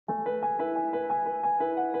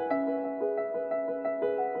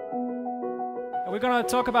going to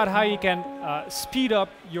talk about how you can speed up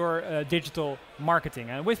your digital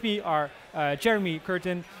marketing. And with me are Jeremy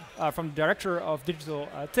Curtin, from the Director of Digital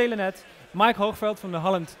Telenet, Mike Hoogveld from the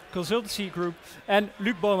Holland Consultancy Group, and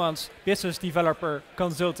Luc Bomans, Business Developer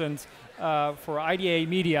Consultant for IDA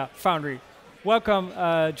Media Foundry. Welcome,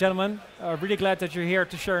 gentlemen. Really glad that you're here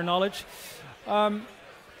to share your knowledge.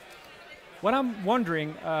 What I'm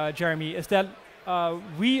wondering, Jeremy, is that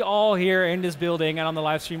we all here in this building and on the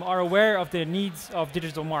live stream are aware of the needs of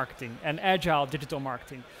digital marketing and agile digital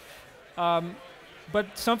marketing.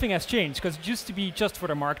 But something has changed, because it used to be just for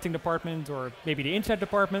the marketing department or maybe the internet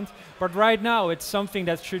department, but right now it's something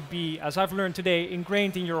that should be, as I've learned today,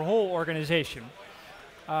 ingrained in your whole organization.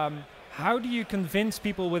 How do you convince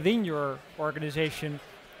people within your organization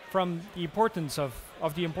from the importance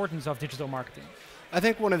of digital marketing? I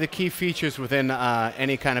think one of the key features within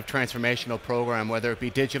any kind of transformational program, whether it be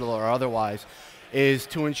digital or otherwise, is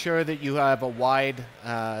to ensure that you have a wide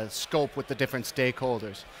scope with the different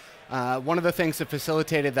stakeholders. One of the things that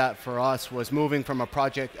facilitated that for us was moving from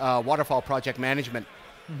a waterfall project management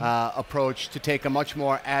approach to take a much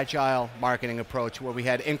more agile marketing approach, where we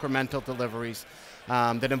had incremental deliveries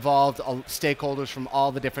that involved stakeholders from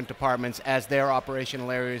all the different departments as their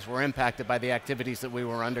operational areas were impacted by the activities that we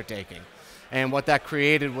were undertaking. And what that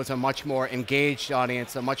created was a much more engaged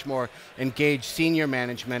audience, a much more engaged senior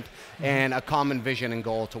management, and a common vision and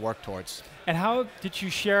goal to work towards. And how did you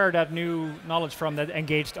share that new knowledge from that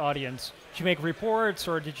engaged audience? Did you make reports,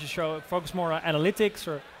 or did you focus more on analytics?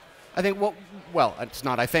 Or? I think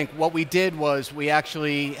I think what we did was we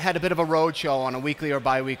actually had a bit of a roadshow on a weekly or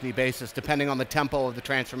bi-weekly basis, depending on the tempo of the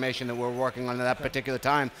transformation that we're working on at that particular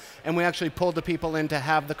time. And we actually pulled the people in to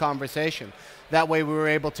have the conversation. That way we were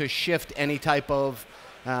able to shift any type of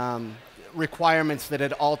requirements that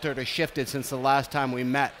had altered or shifted since the last time we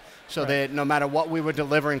met. So that no matter what we were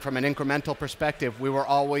delivering from an incremental perspective, we were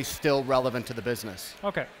always still relevant to the business.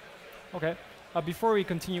 Okay. Okay. Before we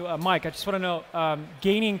continue, Mike, I just want to know,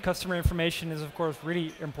 gaining customer information is of course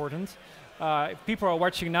really important. If people are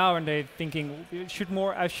watching now and they're thinking,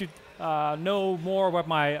 I should know more what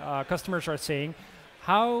my customers are saying.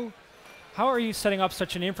 How are you setting up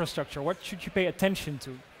such an infrastructure? What should you pay attention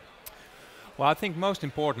to? Well, I think most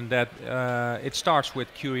important that it starts with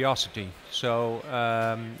curiosity. So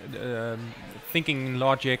thinking in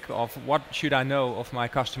logic of what should I know of my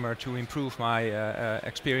customer to improve my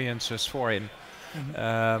experiences for him.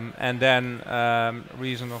 And then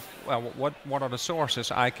reason of, well, what are the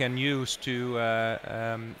sources I can use to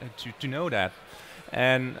know that.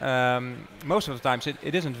 And most of the times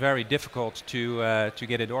it isn't very difficult to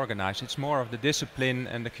get it organized. It's more of the discipline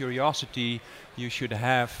and the curiosity you should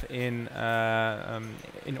have in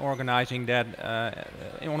organizing that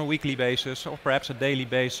on a weekly basis or perhaps a daily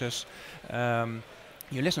basis.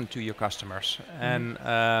 You listen to your customers, and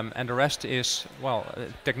the rest is, well,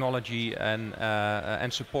 technology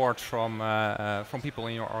and support from people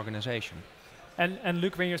in your organization. And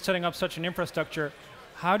Luc, when you're setting up such an infrastructure,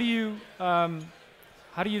 how do you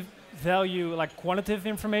value like quantitative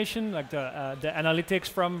information, like the analytics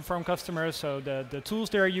from customers, so the tools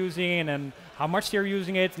they're using and how much they're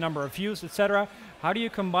using it, number of views, etc. How do you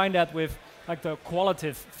combine that with like the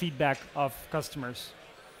qualitative feedback of customers?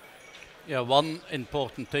 Yeah, one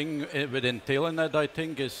important thing within Telenet, I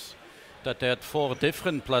think, is that they had 4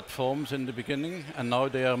 different platforms in the beginning, and now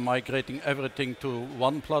they are migrating everything to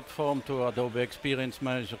one platform, to Adobe Experience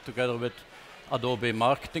Manager together with Adobe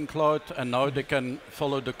Marketing Cloud, and now they can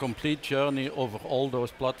follow the complete journey over all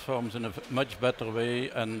those platforms in a much better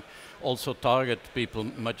way, and also target people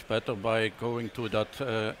much better by going to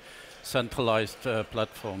that centralized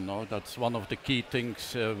platform. No, that's one of the key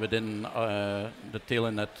things within the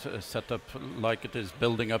Telenet setup, like it is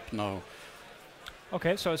building up now.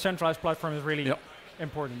 Okay, so a centralized platform is really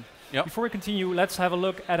important. Yep. Before we continue, let's have a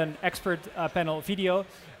look at an expert panel video.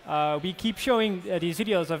 We keep showing these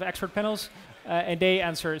videos of expert panels, and they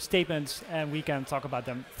answer statements, and we can talk about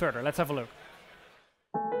them further. Let's have a look.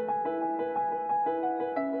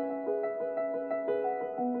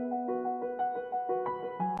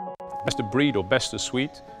 Best of breed or best of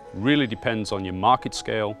suite really depends on your market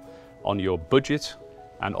scale, on your budget,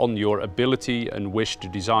 and on your ability and wish to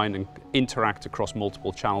design and interact across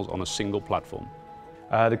multiple channels on a single platform.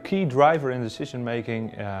 The key driver in decision making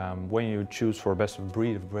when you choose for best of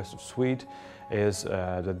breed or best of suite is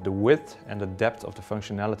the width and the depth of the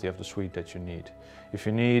functionality of the suite that you need. If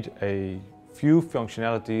you need a few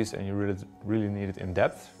functionalities and you really need it in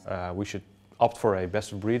depth, we should opt for a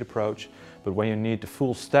best of breed approach. But when you need the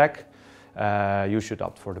full stack, you should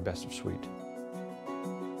opt for the best of suite.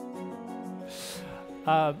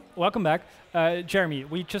 Welcome back. Jeremy,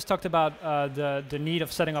 we just talked about the need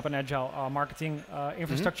of setting up an agile marketing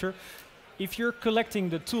infrastructure. If you're collecting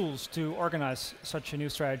the tools to organize such a new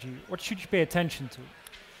strategy, what should you pay attention to?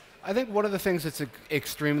 I think one of the things that's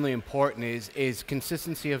extremely important is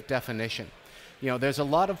consistency of definition. You know, there's a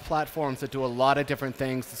lot of platforms that do a lot of different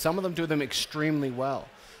things. Some of them do them extremely well.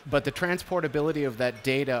 But the transportability of that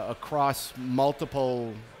data across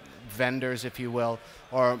multiple vendors, if you will,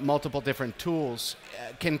 or multiple different tools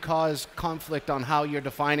can cause conflict on how you're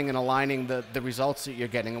defining and aligning the results that you're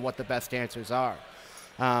getting and what the best answers are.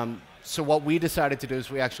 So what we decided to do is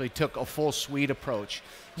we actually took a full suite approach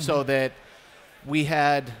so that we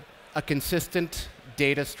had a consistent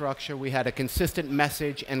data structure, we had a consistent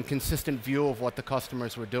message and consistent view of what the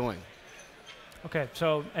customers were doing. Okay,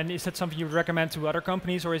 so, and is that something you would recommend to other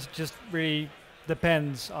companies, or is it just really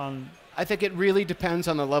depends on? I think it really depends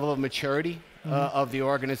on the level of maturity of the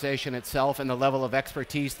organization itself and the level of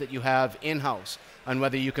expertise that you have in-house, on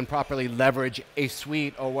whether you can properly leverage a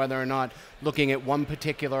suite or whether or not looking at one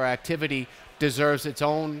particular activity deserves its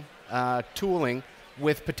own tooling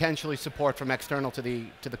with potentially support from external to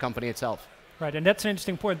the company itself. Right, and that's an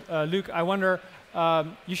interesting point. Luc, I wonder,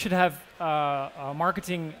 you should have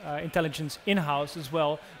marketing intelligence in-house as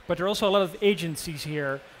well, but there are also a lot of agencies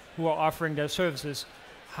here who are offering their services.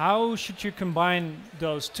 How should you combine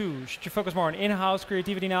those two? Should you focus more on in-house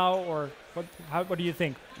creativity now, or what do you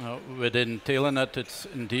think? Within Telenet, it's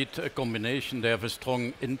indeed a combination. They have a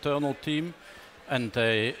strong internal team, and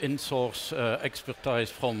they insource expertise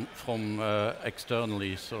from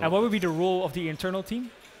externally. So and what would be the role of the internal team?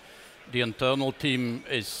 The internal team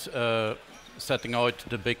is setting out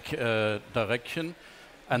the big direction,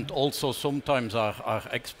 and also sometimes are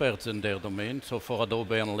experts in their domain. So for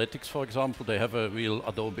Adobe Analytics, for example, they have a real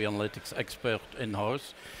Adobe Analytics expert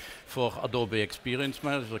in-house. For Adobe Experience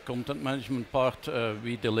Manager, the content management part,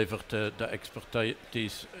 we delivered the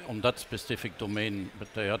expertise on that specific domain, but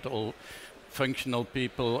they had all functional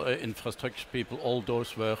people, infrastructure people, all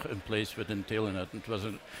those were in place within Telenet. It was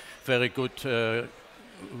a very good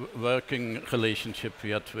working relationship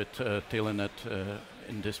we had with Telenet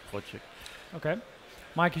in this project. Okay.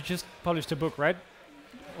 Mike, you just published a book, right?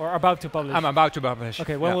 Or about to publish? I'm about to publish.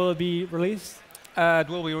 Okay, when will it be released? It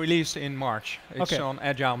will be released in March. It's on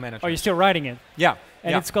Agile Management. Are you still writing it? Yeah.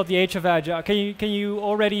 And it's called The Age of Agile. Can you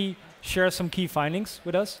already share some key findings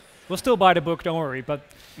with us? We'll still buy the book, don't worry, but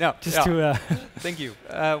just to... Thank you.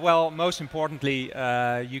 Well, most importantly,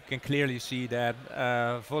 you can clearly see that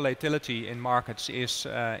volatility in markets is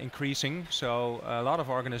increasing. So a lot of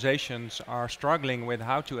organizations are struggling with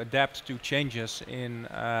how to adapt to changes in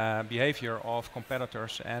behavior of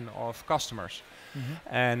competitors and of customers.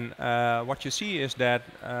 And what you see is that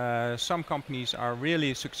some companies are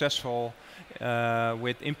really successful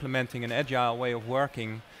with implementing an agile way of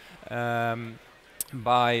working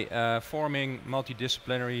by forming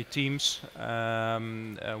multidisciplinary teams,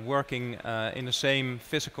 working in the same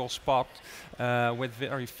physical spot, with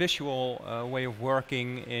very visual way of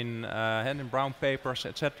working in hand and brown papers,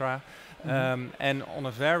 etc. And on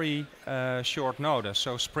a very short notice,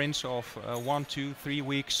 so sprints of 1, 2, 3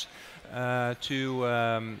 weeks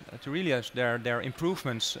to realize their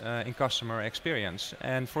improvements in customer experience.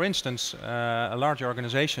 And for instance, a large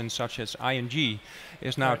organization such as ING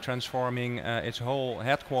is now transforming its whole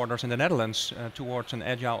headquarters in the Netherlands towards an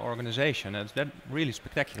agile organization. It's that really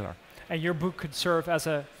spectacular. And your book could serve as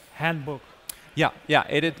a handbook. Yeah,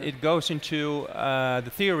 it goes into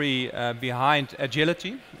the theory behind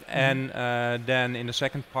agility, and then in the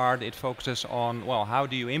second part it focuses on, well, how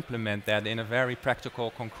do you implement that in a very practical,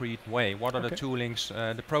 concrete way? What are the toolings,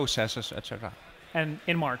 the processes, etc. And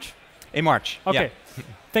in March? In March, okay.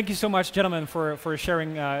 Thank you so much, gentlemen, for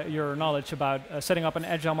sharing your knowledge about setting up an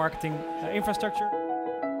agile marketing infrastructure.